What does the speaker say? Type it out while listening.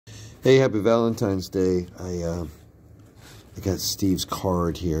Hey, happy Valentine's Day. I got Steve's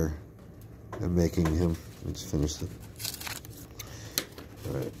card here. I'm making him. Let's finish it.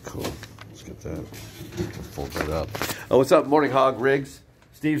 All right, cool. Let's get that. Fold that up. Oh, what's up, Morning Hog Riggs?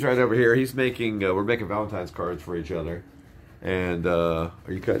 Steve's right over here. He's making. We're making Valentine's cards for each other. And are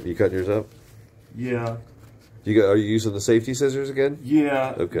you cutting yours up? Yeah. Are you using the safety scissors again?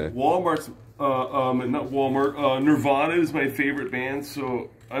 Yeah. Okay. Walmart's not Walmart. Nirvana is my favorite band, so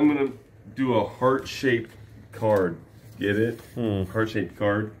I'm gonna do a heart-shaped card. Get it? Heart-shaped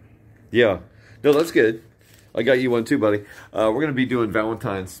card. Yeah. No, that's good. I got you one too, buddy. We're gonna be doing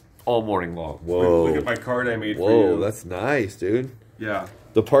Valentine's all morning long. Whoa! Look at my card I made for you. Whoa, that's nice, dude. Yeah.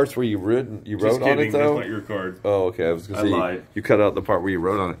 The parts where you wrote on it, though? That's not your card. Oh, okay. I was going to say, lied. You cut out the part where you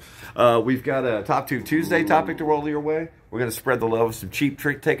wrote on it. We've got a Top 2 Tuesday topic to roll your way. We're going to spread the love with some cheap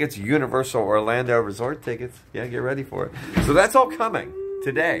trick tickets, Universal Orlando Resort tickets. Yeah, get ready for it. So that's all coming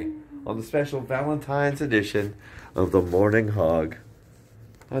today on the special Valentine's edition of the Morning Hog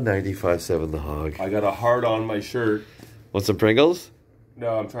on 95.7 The Hog. I got a heart on my shirt. Want some Pringles?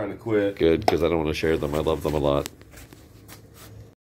 No, I'm trying to quit. Good, because I don't want to share them. I love them a lot.